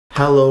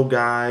Hello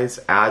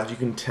guys, as you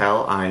can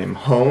tell I am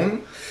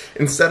home.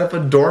 Instead of a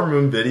dorm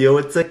room video,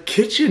 it's a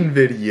kitchen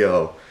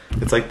video.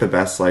 It's like the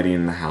best lighting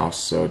in the house,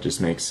 so it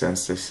just makes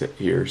sense to sit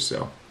here.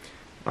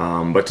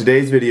 But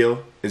today's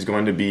video is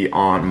going to be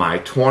on my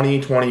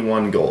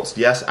 2021 goals.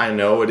 Yes, I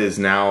know it is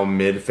now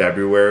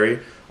mid-February,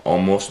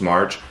 almost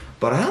March,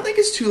 but I don't think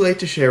it's too late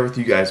to share with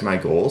you guys my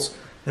goals.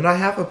 And I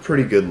have a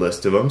pretty good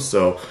list of them,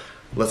 so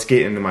let's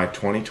get into my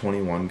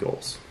 2021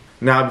 goals.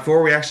 Now,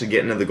 before we actually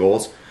get into the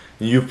goals,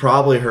 you've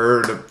probably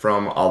heard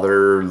from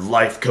other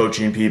life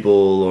coaching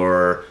people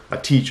or a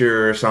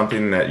teacher or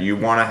something that you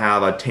want to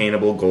have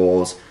attainable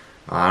goals.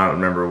 I don't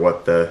remember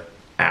what the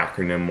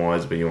acronym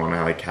was, but you want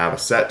to have a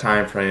set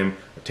time frame,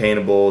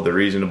 attainable, they're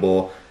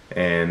reasonable,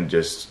 and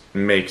just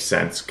make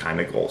sense kind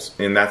of goals.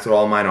 And that's what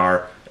all mine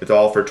are. It's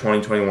all for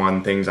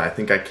 2021, things I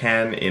think I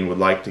can and would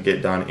like to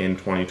get done in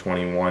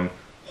 2021,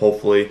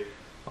 hopefully.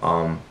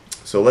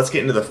 So let's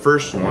get into the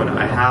first one.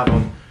 I have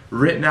them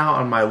written out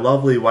on my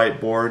lovely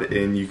whiteboard,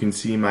 and you can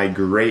see my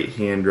great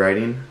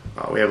handwriting.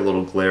 We have a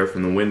little glare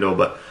from the window,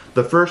 but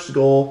the first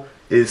goal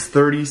is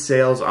 30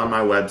 sales on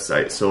my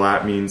website. So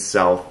that means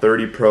sell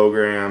 30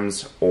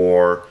 programs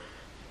or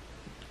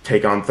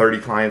take on 30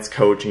 clients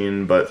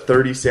coaching, but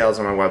 30 sales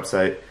on my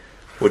website,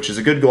 which is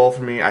a good goal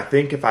for me. I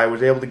think if I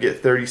was able to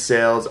get 30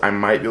 sales, I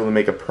might be able to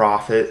make a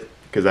profit,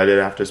 because I did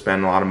have to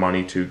spend a lot of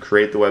money to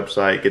create the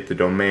website, get the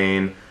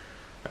domain,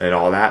 and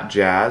all that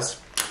jazz.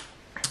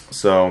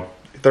 So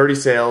 30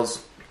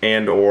 sales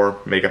and or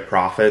make a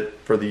profit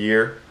for the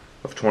year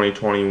of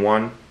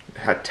 2021.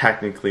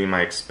 Technically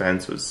my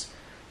expense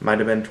might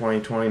have been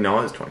 2020. No,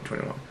 it was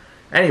 2021.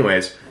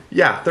 Anyways,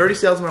 yeah, 30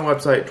 sales on my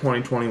website,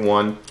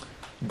 2021.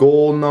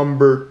 Goal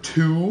number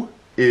 2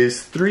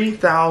 is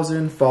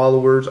 3,000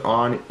 followers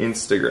on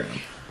Instagram.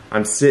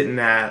 I'm sitting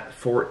at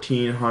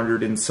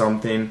 1,400 and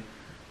something,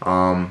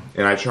 and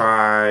I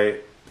try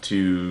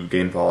to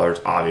gain followers,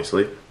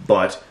 obviously,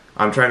 but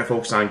I'm trying to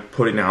focus on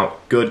putting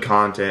out good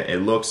content. It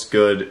looks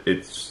good.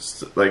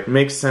 It's like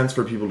makes sense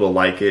for people to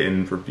like it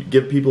and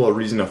give people a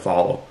reason to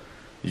follow.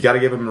 You got to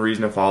give them a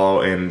reason to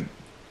follow, and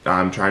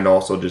I'm trying to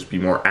also just be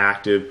more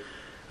active,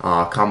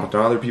 comment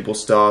on other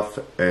people's stuff,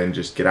 and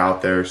just get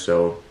out there.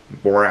 So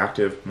more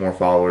active, more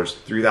followers.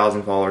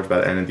 3,000 followers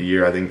by the end of the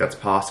year. I think that's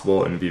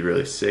possible, and it'd be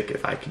really sick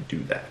if I could do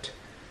that.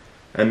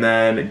 And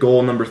then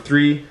goal number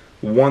 3,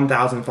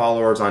 1,000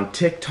 followers on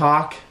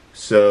TikTok.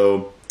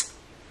 So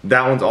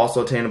that one's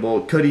also attainable.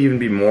 It could even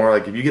be more.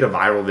 Like if you get a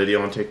viral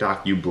video on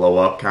TikTok, you blow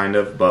up kind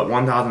of. But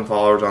 1,000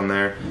 followers on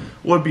there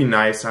would be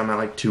nice. I'm at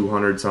like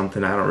 200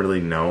 something. I don't really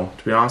know.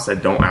 To be honest, I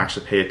don't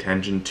actually pay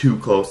attention too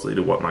closely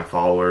to what my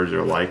followers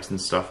or likes and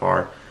stuff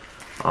are.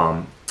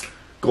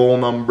 Goal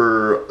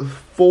number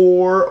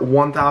 4,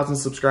 1,000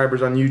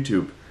 subscribers on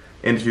YouTube.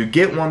 And if you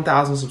get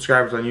 1,000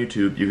 subscribers on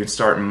YouTube, you can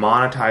start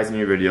monetizing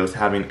your videos,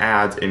 having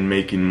ads, and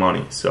making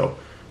money. So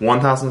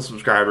 1,000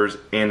 subscribers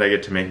and I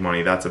get to make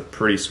money. That's a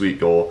pretty sweet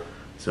goal.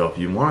 So if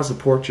you want to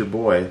support your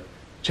boy,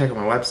 check out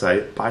my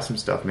website, buy some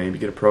stuff, maybe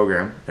get a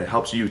program. It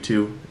helps you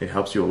too. It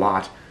helps you a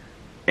lot.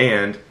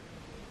 And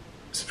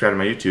subscribe to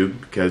my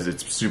YouTube, because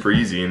it's super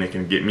easy and it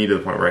can get me to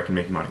the point where I can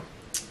make money.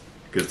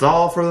 Because it's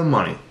all for the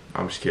money.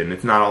 I'm just kidding.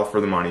 It's not all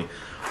for the money.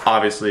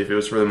 Obviously, if it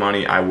was for the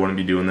money, I wouldn't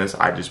be doing this.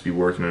 I'd just be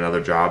working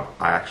another job.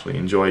 I actually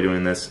enjoy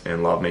doing this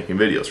and love making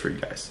videos for you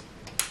guys.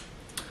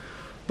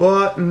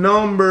 But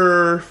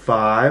number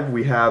 5,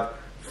 we have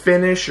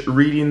finish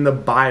reading the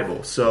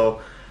Bible.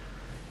 So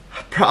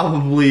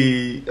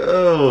probably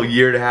a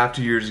year and a half,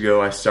 2 years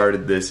ago, I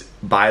started this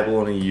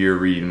Bible in a year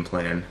reading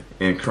plan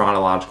in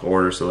chronological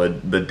order, so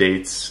the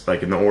dates,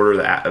 like in the order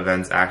that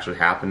events actually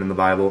happened in the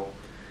Bible.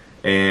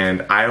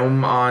 And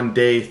I'm on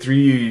day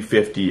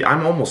 350.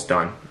 I'm almost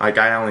done. Like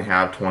I only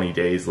have 20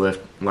 days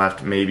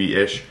left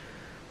maybe-ish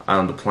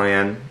on the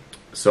plan.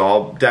 So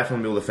I'll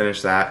definitely be able to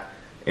finish that.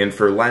 And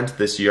for Lent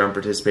this year, I'm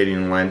participating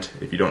in Lent.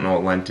 If you don't know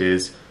what Lent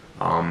is,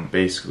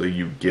 basically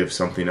you give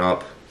something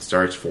up. It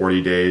starts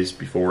 40 days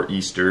before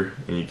Easter,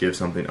 and you give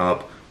something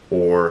up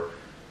or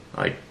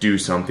like do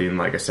something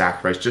like a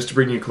sacrifice just to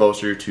bring you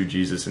closer to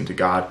Jesus and to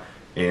God.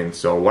 And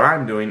so what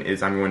I'm doing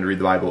is I'm going to read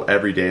the Bible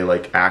every day,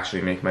 like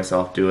actually make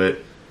myself do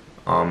it,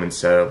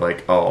 instead of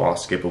like, oh, I'll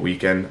skip a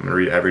weekend. I'm going to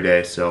read it every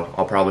day. So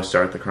I'll probably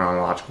start the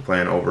chronological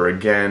plan over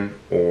again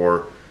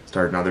or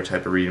start another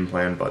type of reading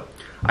plan, but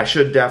I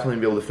should definitely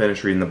be able to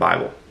finish reading the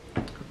Bible.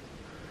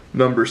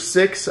 Number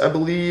 6, I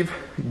believe,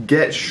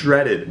 get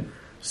shredded.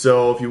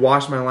 So if you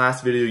watched my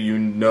last video, you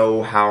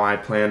know how I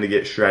plan to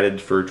get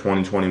shredded for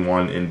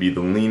 2021 and be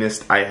the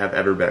leanest I have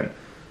ever been.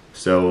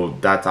 So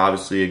that's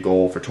obviously a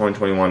goal for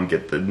 2021,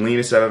 get the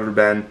leanest I've ever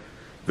been,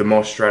 the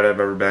most shredded I've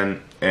ever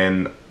been,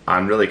 and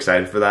I'm really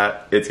excited for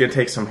that. It's going to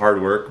take some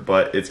hard work,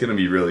 but it's going to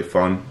be really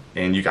fun,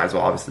 and you guys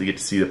will obviously get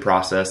to see the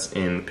process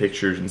in the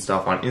pictures and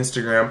stuff on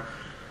Instagram.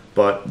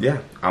 But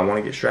yeah, I want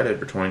to get shredded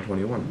for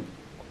 2021.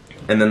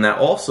 And then that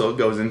also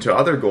goes into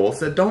other goals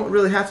that don't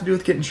really have to do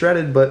with getting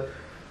shredded, but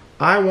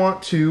I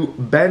want to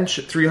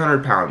bench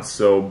 300 pounds.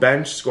 So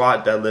bench,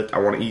 squat, deadlift, I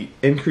want to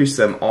increase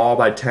them all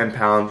by 10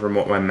 pounds from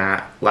what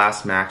my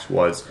last max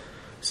was.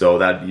 So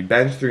that'd be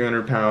bench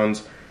 300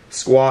 pounds,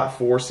 squat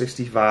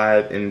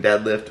 465, and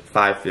deadlift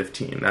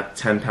 515. That's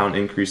a 10-pound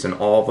increase in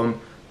all of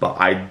them. But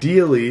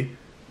ideally,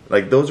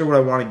 like those are what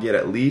I want to get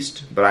at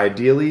least. But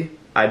ideally,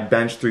 I'd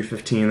bench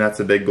 315. That's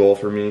a big goal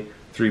for me.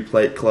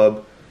 3-plate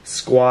club.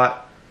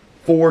 Squat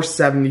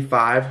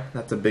 475.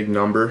 That's a big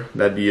number.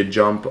 That'd be a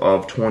jump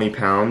of 20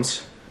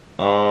 pounds.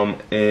 And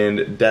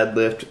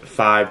deadlift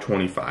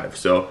 525.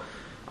 So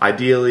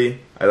ideally,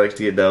 I like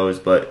to get those,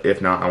 but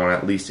if not, I want to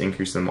at least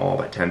increase them all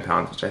by 10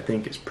 pounds, which I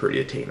think is pretty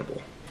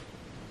attainable.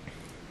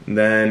 And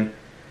then,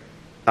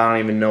 I don't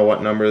even know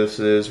what number this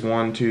is.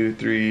 1, 2,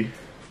 3,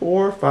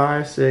 4,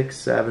 5, 6,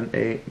 7,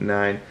 8,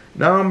 9.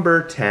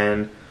 Number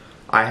 10.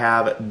 I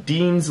have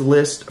Dean's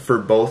List for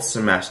both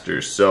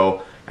semesters.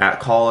 So at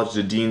college,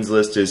 the Dean's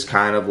List is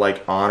kind of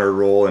like honor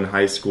roll in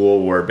high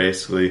school, where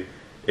basically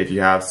if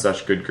you have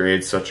such good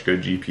grades, such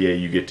good GPA,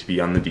 you get to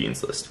be on the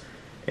Dean's List.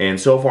 And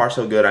so far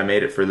so good. I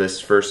made it for this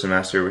first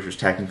semester, which was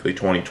technically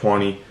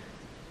 2020,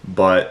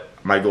 but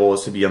my goal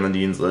is to be on the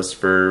Dean's List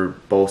for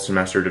both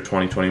semester to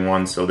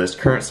 2021, so this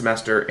current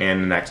semester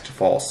and the next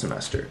fall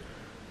semester.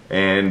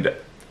 And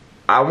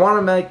I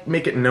want to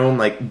make it known,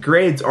 like,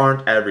 grades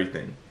aren't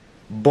everything,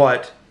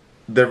 but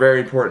they're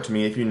very important to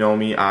me. If you know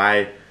me,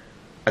 I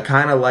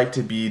kind of like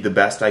to be the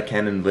best I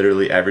can in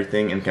literally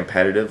everything and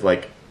competitive.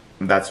 Like,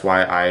 that's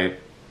why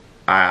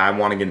I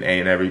want to get an A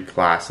in every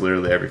class.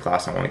 Literally every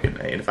class I want to get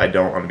an A, and if I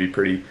don't, I'm going to be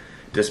pretty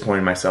disappointed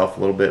in myself a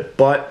little bit.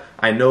 But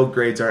I know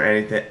grades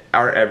aren't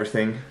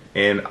everything,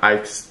 and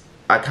I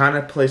kind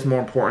of place more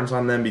importance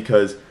on them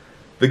because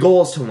the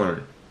goal is to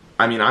learn.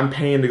 I mean, I'm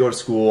paying to go to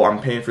school,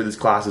 I'm paying for these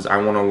classes, I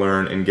want to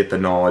learn and get the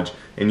knowledge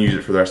and use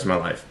it for the rest of my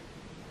life.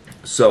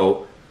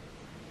 So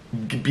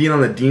being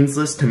on the Dean's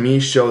List to me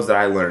shows that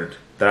I learned,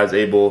 that I was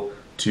able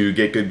to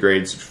get good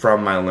grades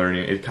from my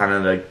learning. It kind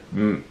of like,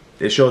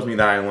 it shows me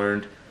that I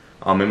learned.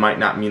 It might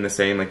not mean the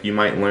same, like you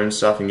might learn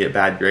stuff and get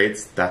bad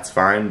grades, that's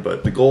fine,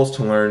 but the goal is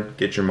to learn,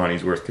 get your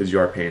money's worth, because you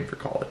are paying for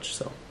college.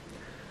 So,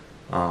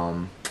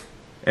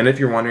 and if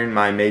you're wondering,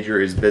 my major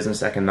is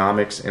business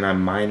economics and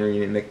I'm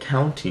minoring in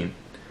accounting.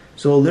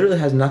 So it literally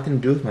has nothing to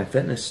do with my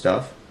fitness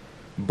stuff,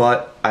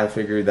 but I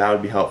figured that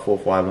would be helpful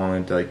if I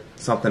wanted to, like,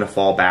 something to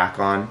fall back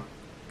on,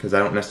 because I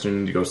don't necessarily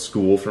need to go to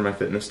school for my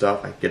fitness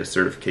stuff. I get a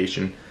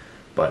certification,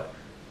 but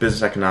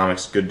business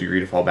economics, good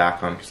degree to fall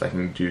back on, because I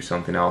can do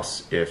something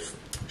else if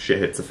shit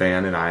hits the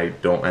fan and I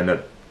don't end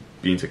up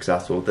being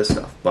successful with this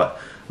stuff. But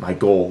my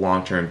goal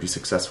long term, be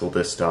successful with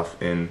this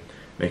stuff and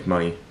make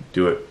money,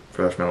 do it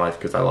for the rest of my life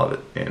because I love it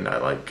and I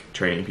like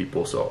training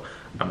people, so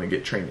I'm gonna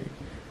get training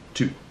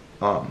too.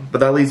 But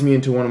that leads me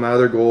into one of my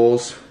other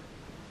goals.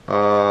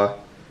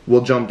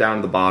 We'll jump down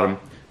to the bottom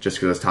just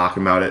because I was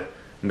talking about it.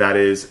 And that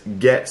is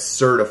get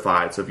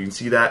certified. So if you can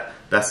see that,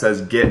 that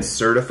says get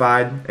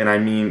certified, and I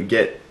mean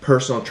get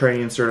personal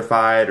training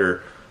certified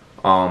or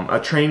a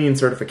training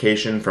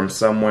certification from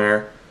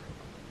somewhere,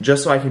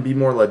 just so I can be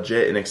more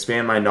legit and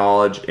expand my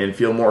knowledge and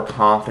feel more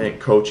confident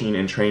coaching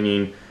and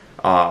training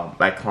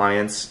my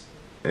clients.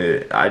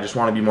 I just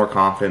want to be more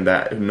confident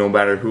that no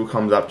matter who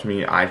comes up to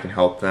me, I can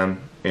help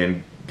them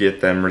and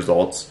get them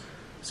results.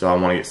 So I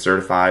want to get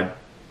certified.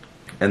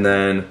 And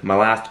then my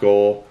last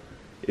goal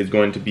is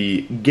going to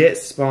be get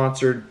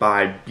sponsored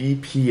by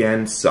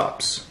BPN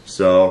Supps.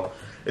 So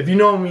if you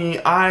know me,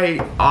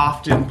 I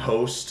often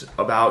post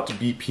about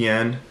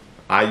BPN.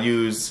 I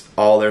use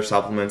all their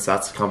supplements.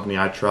 That's the company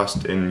I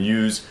trust and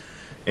use.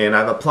 And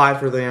I've applied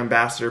for the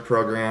ambassador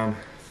program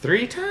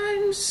 3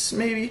 times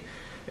maybe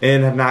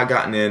and have not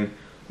gotten in.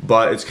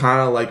 But it's kind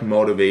of like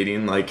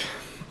motivating. Like,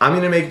 I'm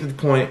going to make it to the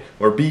point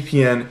where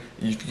BPN,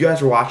 if you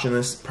guys are watching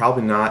this,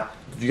 probably not.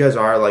 If you guys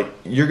are, like,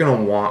 you're going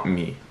to want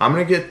me. I'm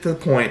going to get to the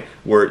point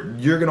where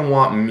you're going to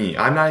want me.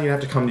 I'm not even going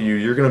to have to come to you.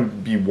 You're going to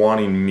be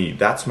wanting me.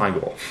 That's my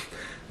goal.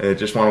 I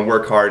just want to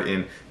work hard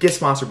and get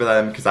sponsored by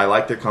them because I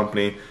like their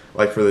company,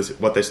 like for this,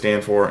 what they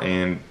stand for,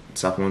 and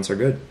supplements are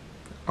good.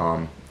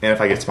 And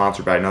if I get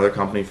sponsored by another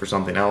company for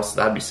something else,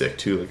 that'd be sick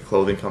too, like a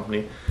clothing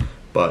company.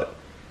 But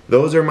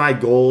those are my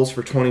goals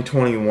for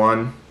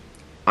 2021.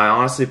 I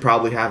honestly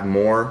probably have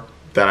more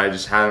that I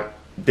just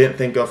didn't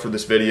think of for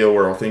this video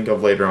or I'll think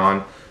of later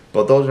on.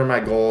 But those are my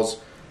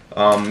goals.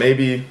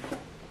 Maybe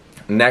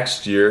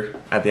next year,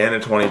 at the end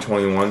of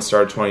 2021,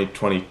 start of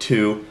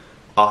 2022,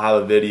 I'll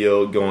have a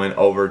video going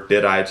over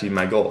did I achieve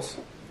my goals,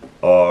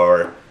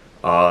 or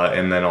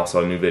and then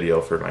also a new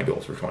video for my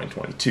goals for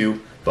 2022.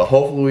 But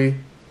hopefully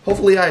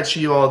I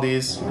achieve all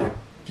these. If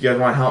you guys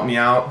want to help me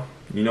out,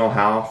 you know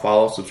how.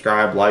 Follow,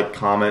 subscribe, like,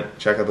 comment,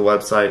 check out the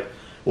website.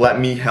 Let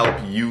me help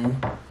you.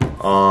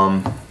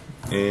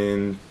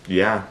 And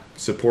yeah,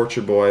 support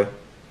your boy.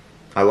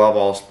 I love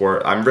all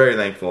sport. I'm very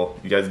thankful.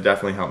 You guys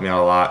definitely helped me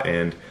out a lot,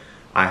 and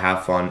I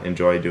have fun,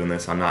 enjoy doing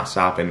this. I'm not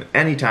stopping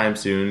anytime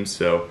soon,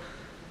 so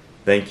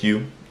thank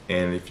you.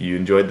 And if you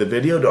enjoyed the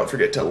video, don't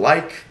forget to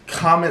like,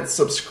 comment,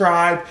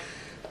 subscribe,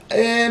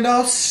 and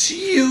I'll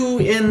see you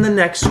in the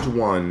next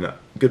one.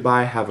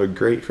 Goodbye. Have a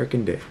great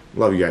freaking day.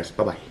 Love you guys.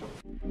 Bye-bye.